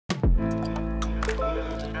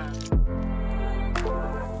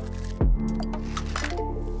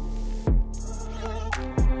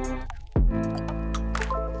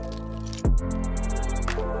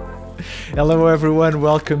Hello, everyone.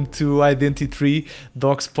 Welcome to Identity 3,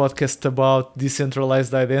 Doc's podcast about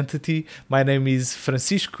decentralized identity. My name is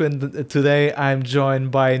Francisco, and today I'm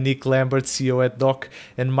joined by Nick Lambert, CEO at Doc,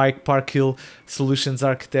 and Mike Parkhill, Solutions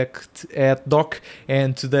Architect at Doc.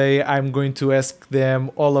 And today I'm going to ask them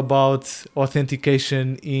all about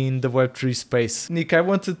authentication in the Web3 space. Nick, I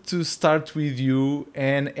wanted to start with you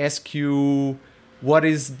and ask you what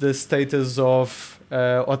is the status of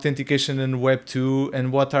authentication in Web 2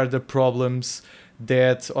 and what are the problems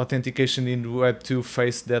that authentication in Web 2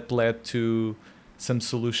 faced that led to some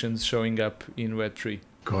solutions showing up in Web 3?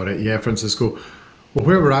 Got it. Yeah, Francisco. Well,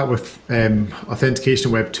 where we're at with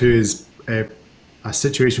authentication in Web 2 is a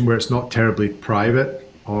situation where it's not terribly private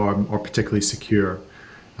or particularly secure.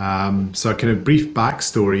 So a kind of brief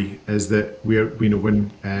backstory is that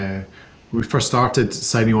when we first started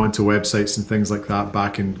signing on to websites and things like that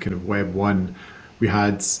back in kind of Web 1, we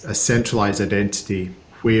had a centralized identity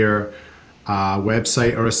where a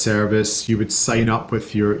website or a service, you would sign up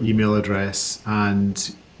with your email address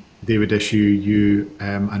and they would issue you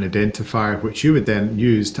an identifier which you would then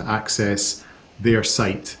use to access their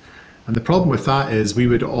site. And the problem with that is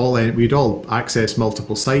we'd all access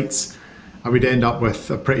multiple sites and we'd end up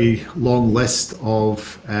with a pretty long list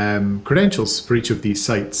of credentials for each of these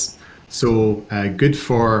sites. So good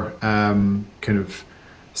for kind of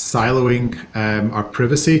siloing our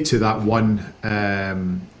privacy to that one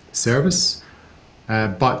service,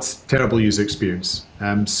 but terrible user experience.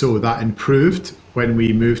 So that improved when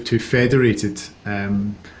we moved to federated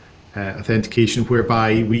authentication,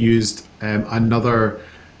 whereby we used another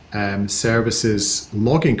service's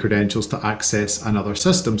login credentials to access another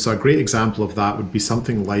system. So a great example of that would be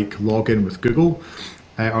something like login with Google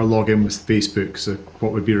or login with Facebook, so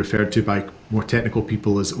what would be referred to by more technical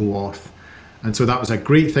people as auth. And so that was a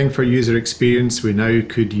great thing for user experience. We now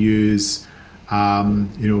could use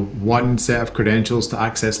one set of credentials to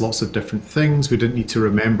access lots of different things. We didn't need to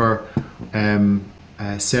remember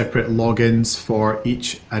separate logins for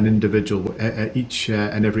each and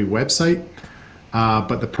every website.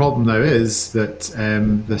 But the problem now is that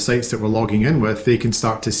the sites that we're logging in with, they can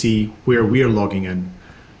start to see where we're logging in,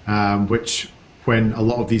 which when a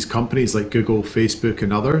lot of these companies like Google, Facebook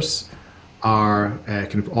and others are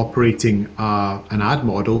kind of operating an ad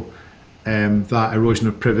model, that erosion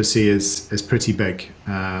of privacy is pretty big.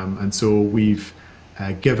 And so we've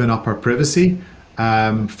given up our privacy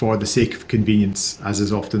for the sake of convenience, as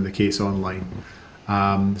is often the case online.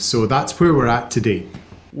 So that's where we're at today.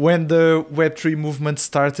 When the Web3 movement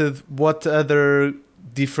started, what other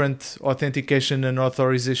different authentication and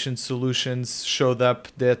authorization solutions showed up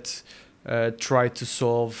that tried to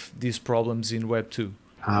solve these problems in Web 2?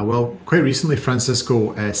 Well, quite recently,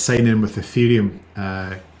 Francisco, sign-in with Ethereum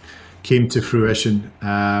came to fruition,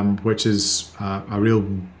 which is a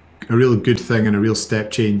real good thing and a real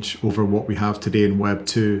step change over what we have today in Web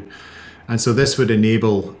 2. And so this would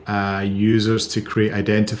enable users to create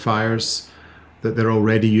identifiers that they're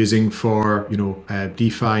already using for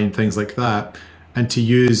DeFi and things like that, and to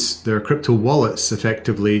use their crypto wallets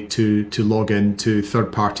effectively to log into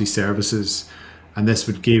third-party services. And this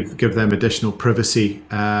would give them additional privacy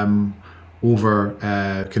over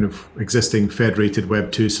kind of existing federated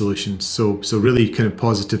Web 2 solutions. So really kind of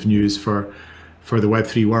positive news for the Web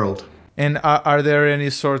 3 world. And are there any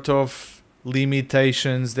sort of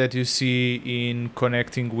limitations that you see in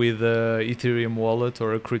connecting with a Ethereum wallet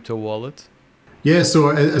or a crypto wallet? Yeah, so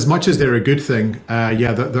as much as they're a good thing,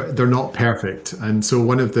 they're not perfect. And so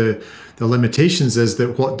one of the limitations is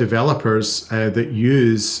that what developers that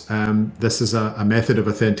use this as a method of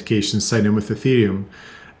authentication, sign in with Ethereum,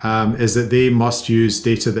 is that they must use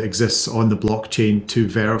data that exists on the blockchain to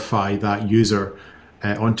verify that user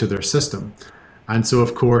onto their system. And so,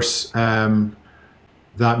 of course,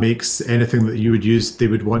 that makes anything that you would use, they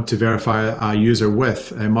would want to verify a user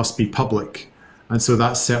with, must be public. And so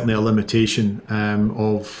that's certainly a limitation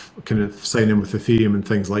of kind of signing with Ethereum and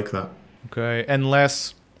things like that. Okay,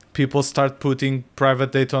 unless people start putting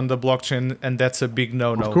private data on the blockchain, and that's a big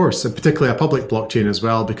no-no. Of course, and particularly a public blockchain as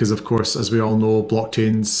well, because of course, as we all know,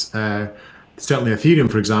 blockchains, certainly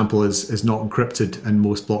Ethereum, for example, is not encrypted, and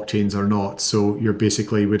most blockchains are not. So you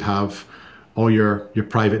basically would have all your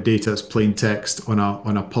private data as plain text on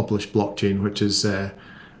a published blockchain, which is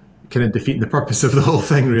kind of defeating the purpose of the whole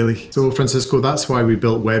thing, really. So Francisco, that's why we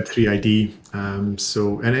built Web3 ID.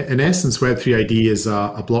 So in essence, Web3 ID is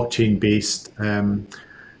a blockchain-based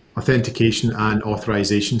authentication and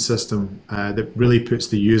authorization system that really puts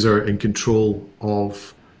the user in control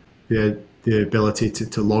of the ability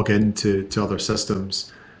to log into other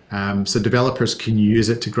systems. So developers can use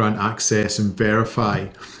it to grant access and verify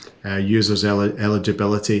users'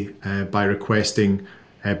 eligibility by requesting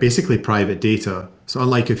basically private data. So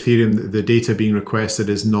unlike Ethereum, the data being requested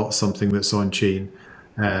is not something that's on chain.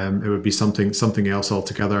 It would be something else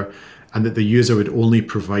altogether, and that the user would only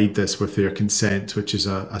provide this with their consent, which is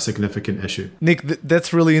a significant issue. Nick,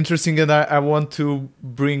 that's really interesting, and I want to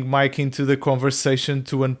bring Mike into the conversation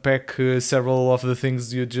to unpack several of the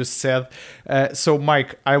things you just said. So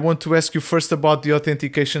Mike, I want to ask you first about the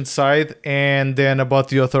authentication side and then about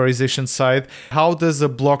the authorization side. How does a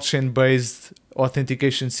blockchain-based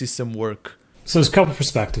authentication system work? So there's a couple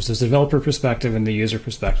perspectives. There's the developer perspective and the user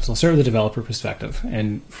perspective. So I'll start with the developer perspective.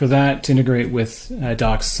 And for that, to integrate with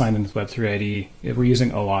Docs signed in with Web3 ID, we're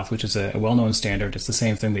using OAuth, which is a well-known standard. It's the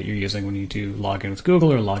same thing that you're using when you do log in with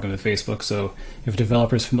Google or log in with Facebook. So if a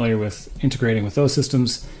developer is familiar with integrating with those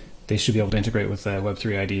systems, they should be able to integrate with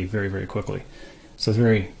Web3 ID very, very quickly. So it's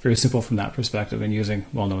very, very simple from that perspective and using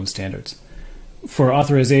well-known standards. For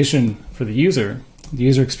authorization for the user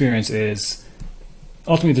experience is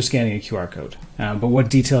ultimately they're scanning a QR code. But what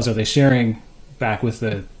details are they sharing back with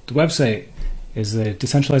the website is the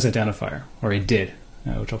decentralized identifier, or a DID,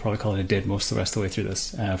 which I'll probably call it a DID most of the rest of the way through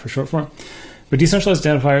this for short form. But decentralized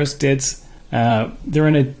identifiers, DIDs, they're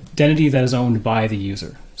an identity that is owned by the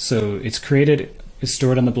user. So it's created, it's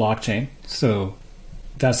stored on the blockchain. So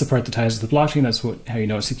that's the part that ties to the blockchain. That's how you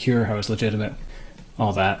know it's secure, how it's legitimate,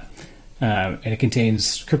 all that. And it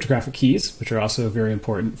contains cryptographic keys, which are also very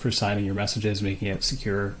important for signing your messages, making it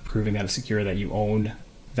secure, proving that it's secure, that you own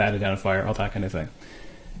that identifier, all that kind of thing.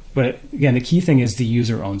 But again, the key thing is the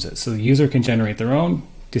user owns it. So the user can generate their own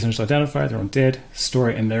decentralized identifier, their own DID,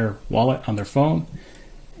 store it in their wallet on their phone,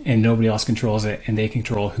 and nobody else controls it, and they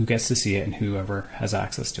control who gets to see it and whoever has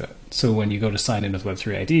access to it. So when you go to sign in with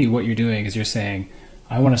Web3 ID, what you're doing is you're saying,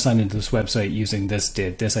 I want to sign into this website using this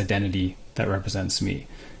DID, this identity that represents me.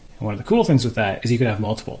 One of the cool things with that is you could have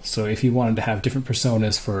multiple. So if you wanted to have different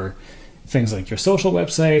personas for things like your social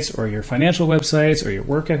websites or your financial websites or your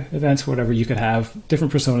work events, whatever, you could have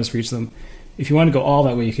different personas for each of them. If you want to go all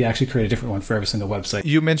that way, you could actually create a different one for every single website.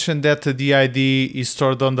 You mentioned that the DID is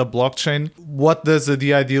stored on the blockchain. What does the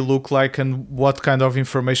DID look like and what kind of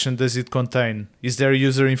information does it contain? Is there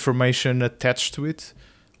user information attached to it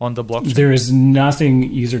on the blockchain? There is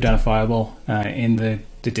nothing user identifiable in the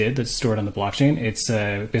DID that's stored on the blockchain. It's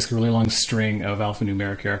basically a really long string of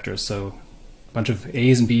alphanumeric characters. So a bunch of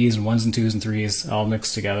A's and B's and 1s and 2s and 3s all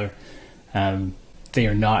mixed together. They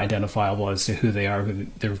are not identifiable as to who they are.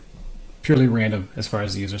 They're purely random as far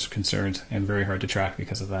as the user is concerned and very hard to track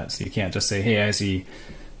because of that. So you can't just say, hey, I see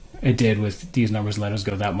a DID with these numbers and letters,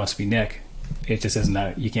 go, that must be Nick. It just isn't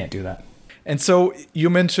that. You can't do that. And so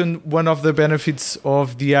you mentioned one of the benefits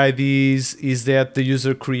of the IDs is that the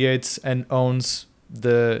user creates and owns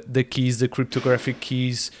the keys, the cryptographic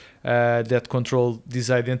keys that control these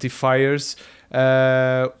identifiers.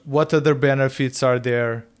 What other benefits are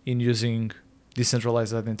there in using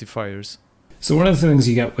decentralized identifiers? So one of the things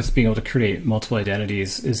you get with being able to create multiple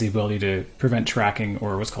identities is the ability to prevent tracking,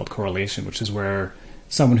 or what's called correlation, which is where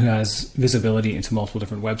someone who has visibility into multiple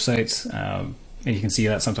different websites, and you can see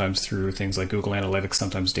that sometimes through things like Google Analytics,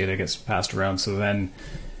 sometimes data gets passed around. So then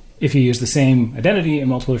if you use the same identity in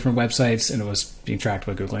multiple different websites and it was being tracked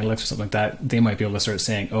by Google Analytics or something like that, they might be able to start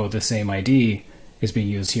saying, oh, the same ID is being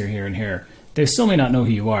used here, here, and here. They still may not know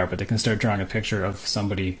who you are, but they can start drawing a picture of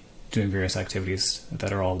somebody doing various activities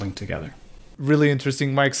that are all linked together. Really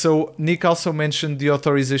interesting, Mike. So Nick also mentioned the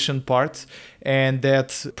authorization part and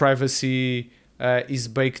that privacy is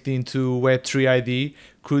baked into Web3 ID.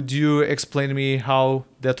 Could you explain to me how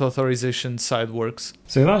that authorization side works?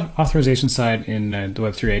 So the authorization side in the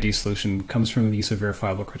Web3 ID solution comes from the use of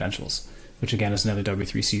verifiable credentials, which again is another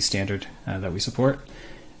W3C standard that we support.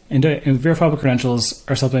 And verifiable credentials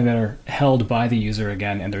are something that are held by the user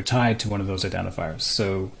again, and they're tied to one of those identifiers.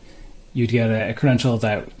 So you'd get a credential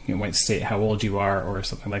that might state how old you are or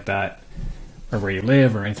something like that, or where you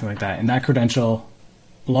live or anything like that. And that credential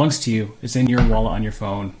belongs to you. It's in your wallet on your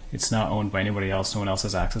phone. It's not owned by anybody else. No one else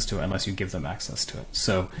has access to it unless you give them access to it.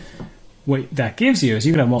 So what that gives you is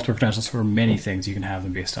you can have multiple credentials for many things. You can have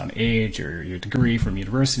them based on age or your degree from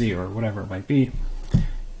university or whatever it might be.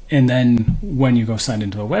 And then when you go sign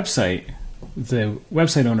into a website, the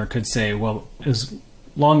website owner could say, well, as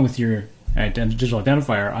long with your digital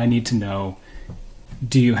identifier, I need to know,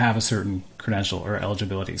 do you have a certain credential or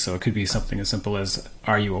eligibility? So it could be something as simple as,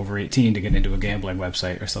 are you over 18 to get into a gambling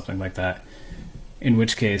website or something like that? In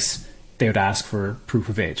which case, they would ask for proof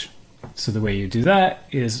of age. So the way you do that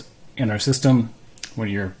is in our system, when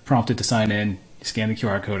you're prompted to sign in, you scan the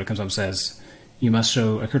QR code, it comes up and says, you must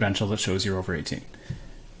show a credential that shows you're over 18.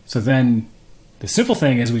 So then The simple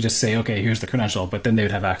thing is we just say, okay, here's the credential, but then they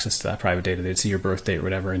would have access to that private data. They'd see your birth date or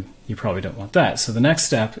whatever, and you probably don't want that. So the next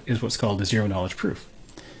step is what's called the zero knowledge proof.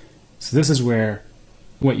 So this is where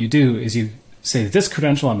what you do is you say that this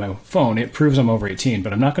credential on my phone, it proves I'm over 18,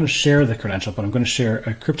 but I'm not going to share the credential, but I'm going to share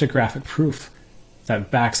a cryptographic proof that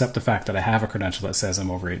backs up the fact that I have a credential that says I'm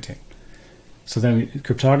over 18. So then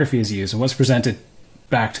cryptography is used, and what's presented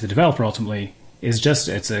back to the developer ultimately is just,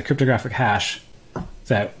 it's a cryptographic hash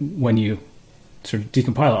that when you sort of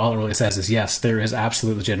decompile it, all it really says is, yes, there is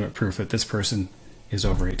absolute legitimate proof that this person is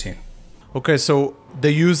over 18. Okay, so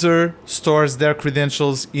the user stores their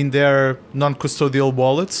credentials in their non-custodial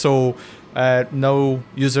wallet, so no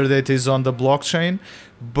user data is on the blockchain,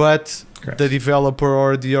 but Correct. The developer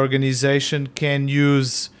or the organization can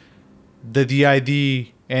use the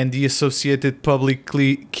DID and the associated public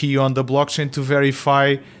key on the blockchain to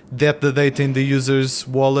verify that the data in the user's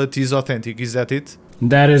wallet is authentic. Is that it?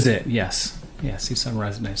 That is it, yes. Yes, you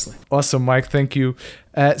summarized it nicely. Awesome, Mike. Thank you.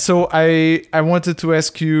 So I wanted to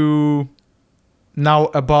ask you now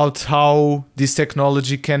about how this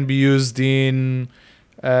technology can be used in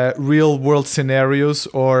real world scenarios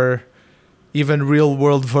or even real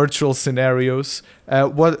world virtual scenarios.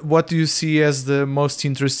 What do you see as the most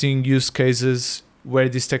interesting use cases where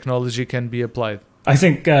this technology can be applied? I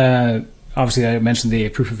think obviously I mentioned the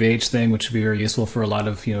proof of age thing, which would be very useful for a lot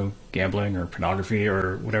of gambling or pornography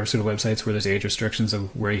or whatever sort of websites where there's age restrictions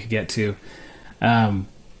of where you can get to.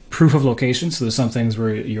 Proof of location. So there's some things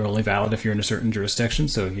where you're only valid if you're in a certain jurisdiction.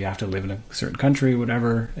 So you have to live in a certain country,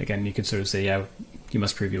 whatever. Again, you could sort of say, yeah, you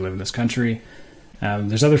must prove you live in this country.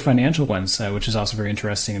 There's other financial ones, which is also very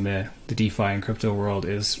interesting in the DeFi and crypto world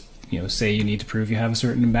is, say you need to prove you have a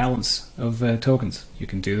certain imbalance of tokens. You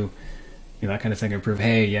can do that kind of thing and prove,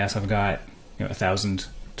 hey, yes, I've got 1,000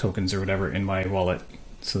 tokens or whatever in my wallet.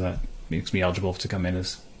 So that makes me eligible to come in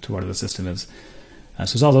as to whatever the system is.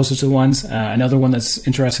 So there's all those sorts of ones. Another one that's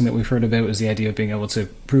interesting that we've heard about is the idea of being able to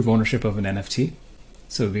prove ownership of an NFT.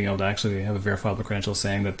 So being able to actually have a verifiable credential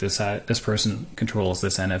saying that this person controls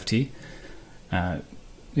this NFT. And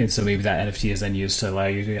so maybe that NFT is then used to allow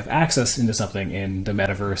you to have access into something in the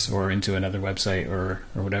metaverse or into another website or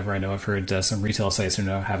whatever. I know I've heard some retail sites are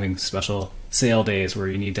now having special sale days where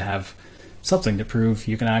you need to have something to prove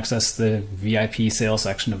you can access the VIP sale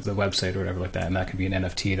section of the website or whatever like that, and that could be an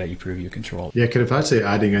NFT that you prove you control. Yeah, kind of actually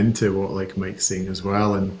adding into what like Mike's saying as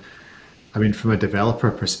well, and I mean from a developer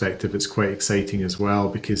perspective it's quite exciting as well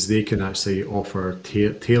because they can actually offer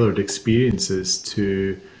tailored experiences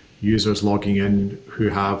to users logging in who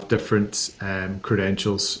have different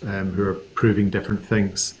credentials, who are proving different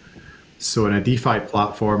things. So in a DeFi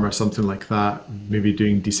platform or something like that, maybe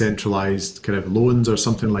doing decentralized kind of loans or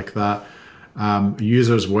something like that,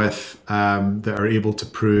 users with that are able to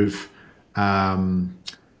prove kind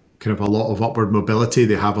of a lot of upward mobility,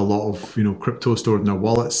 they have a lot of crypto stored in their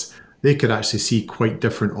wallets, they could actually see quite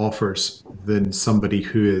different offers than somebody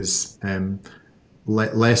who is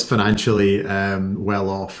less financially well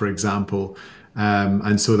off, for example.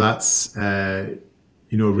 And so that's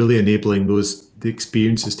really enabling the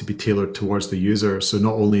experiences to be tailored towards the user. So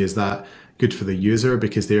not only is that good for the user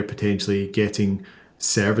because they're potentially getting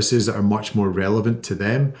services that are much more relevant to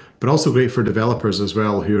them, but also great for developers as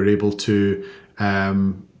well, who are able to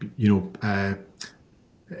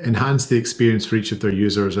enhance the experience for each of their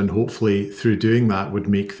users, and hopefully through doing that would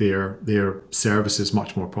make their services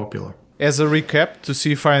much more popular. As a recap, to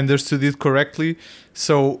see if I understood it correctly,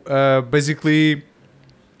 so basically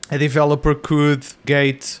a developer could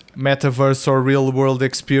gate metaverse or real world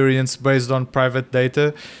experience based on private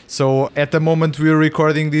data. So at the moment we're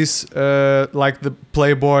recording this, like the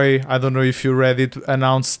Playboy, I don't know if you read it,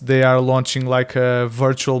 announced they are launching like a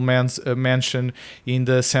virtual mansion in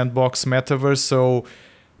the Sandbox metaverse. So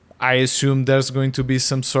I assume there's going to be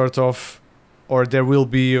some sort of, or there will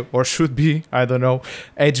be, or should be, I don't know,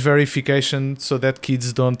 age verification so that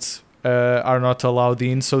kids are not allowed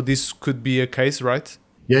in. So this could be a case, right?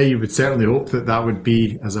 Yeah, you would certainly hope that would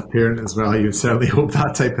be, as a parent as well, you would certainly hope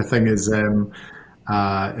that type of thing is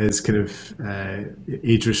kind of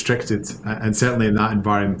age restricted, and certainly in that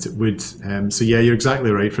environment it would. So yeah, you're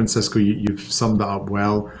exactly right, Francisco, you've summed that up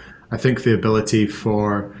well. I think the ability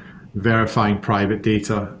for verifying private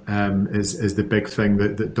data is the big thing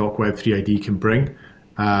that Doc Web3 ID can bring.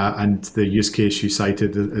 And the use case you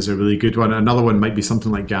cited is a really good one. Another one might be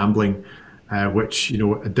something like gambling, which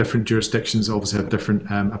different jurisdictions obviously have different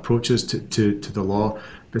approaches to the law,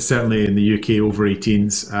 but certainly in the UK over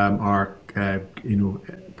 18s are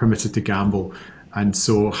permitted to gamble, and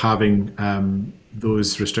so having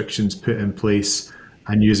those restrictions put in place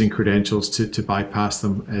and using credentials to bypass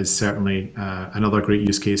them is certainly another great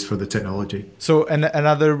use case for the technology. So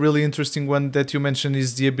another really interesting one that you mentioned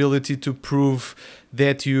is the ability to prove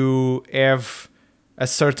that you have a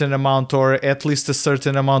certain amount, or at least a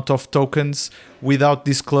certain amount of tokens, without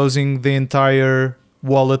disclosing the entire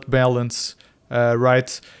wallet balance,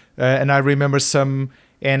 right? And I remember some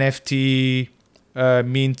NFT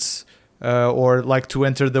mints, or like to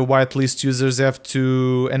enter the whitelist, users have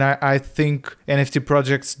to, and I think NFT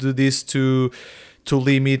projects do this to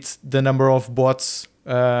limit the number of bots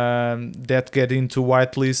that get into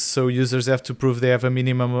whitelist. So users have to prove they have a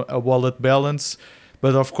minimum wallet balance.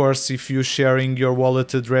 But of course, if you're sharing your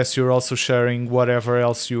wallet address, you're also sharing whatever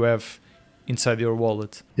else you have inside your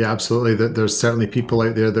wallet. Yeah, absolutely. There's certainly people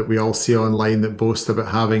out there that we all see online that boast about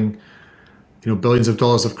having, billions of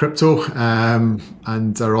dollars of crypto,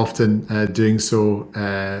 and are often doing so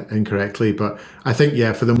incorrectly. But I think,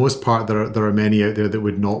 for the most part, there are many out there that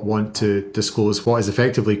would not want to disclose what is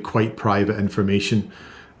effectively quite private information.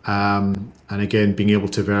 And again, being able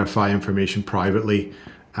to verify information privately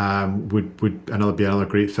would be another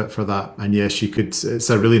great fit for that. And yes, you could. It's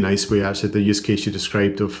a really nice way, actually, the use case you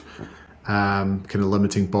described of kind of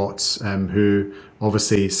limiting bots, who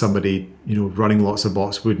obviously somebody running lots of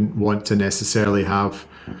bots wouldn't want to necessarily have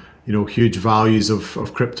huge values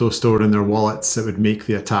of crypto stored in their wallets. That would make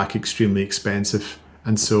the attack extremely expensive,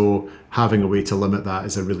 and so having a way to limit that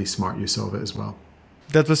is a really smart use of it as well.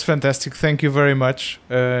 That was fantastic. Thank you very much.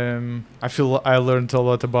 I feel I learned a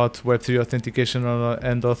lot about Web3 authentication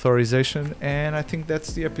and authorization, and I think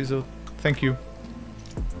that's the episode. Thank you.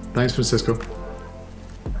 Thanks, Francisco.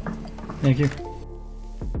 Thank you.